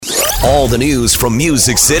All the news from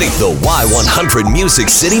Music City. The Y100 Music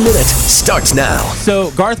City Minute starts now. So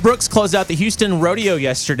Garth Brooks closed out the Houston Rodeo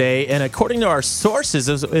yesterday, and according to our sources,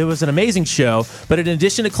 it was an amazing show. But in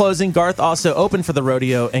addition to closing, Garth also opened for the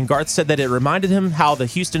rodeo, and Garth said that it reminded him how the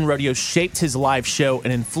Houston Rodeo shaped his live show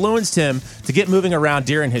and influenced him to get moving around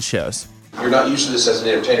during his shows. You're not used to this as an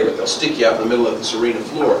entertainer, but they'll stick you out in the middle of this arena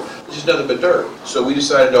floor. It's just nothing but dirt. So we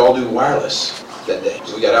decided to all do wireless that day.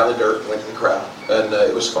 So we got out in the dirt, went to the crowd, and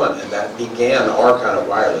it was fun. And that began our kind of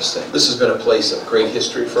wireless thing. This has been a place of great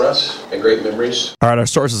history for us and great memories. All right, our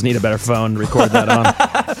sources need a better phone to record that on.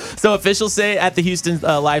 So officials say at the Houston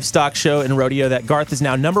Livestock Show and Rodeo that Garth is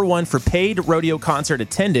now #1 for paid rodeo concert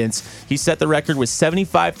attendance. He set the record with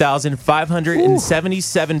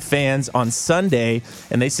 75,577 fans on Sunday,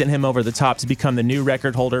 and they sent him over the top to become the new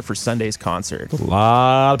record holder for Sunday's concert. A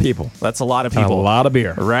lot of people. That's a lot of people. A lot of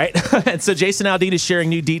beer. Right? And so Jason Aldean is sharing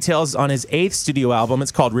new details on his 8th studio album.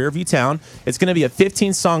 It's called Rearview Town. It's going to be a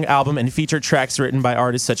 15-song album and feature tracks written by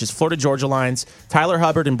artists such as Florida Georgia Lines, Tyler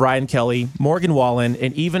Hubbard and Brian Kelly, Morgan Wallen,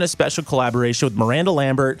 and even a special collaboration with Miranda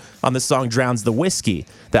Lambert on the song Drowns the Whiskey.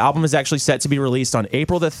 The album is actually set to be released on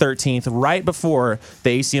April the 13th, right before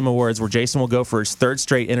the ACM Awards, where Jason will go for his 3rd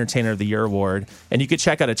straight Entertainer of the Year award. And you can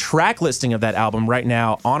check out a track listing of that album right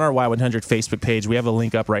now on our Y100 Facebook page. We have a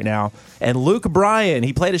link up right now. And Luke Bryan,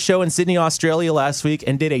 he played a show in Sydney, Australia last week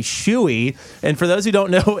and did a shoey. And for those who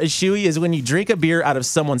don't know, a shoey is when you drink a beer out of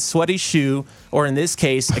someone's sweaty shoe, or in this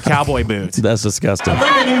case, a cowboy boot. That's disgusting. I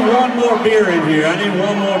think I need one more beer in here. I need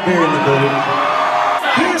one more beer in the boot.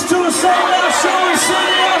 Here's to a sold-out show in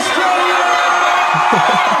Sydney, Australia!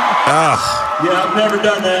 Yeah, I've never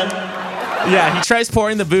done that. Yeah, he tries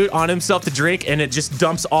pouring the boot on himself to drink, and it just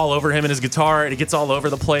dumps all over him and his guitar, and it gets all over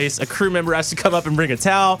the place. A crew member has to come up and bring a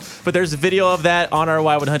towel, but there's a video of that on our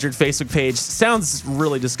Y100 Facebook page. Sounds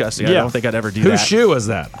really disgusting. Yeah. I don't think I'd ever do that. Whose shoe was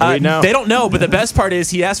that? They don't know, but the best part is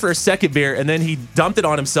he asked for a second beer, and then he dumped it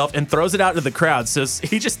on himself and throws it out into the crowd. So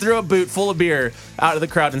he just threw a boot full of beer out of the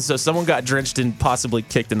crowd, and so someone got drenched and possibly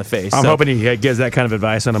kicked in the face. I'm hoping he gives that kind of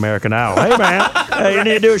advice on American Idol. Hey, man, you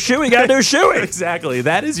need to do a shoey, you got to do a shoey. Exactly.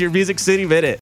 That is your Music City Minute.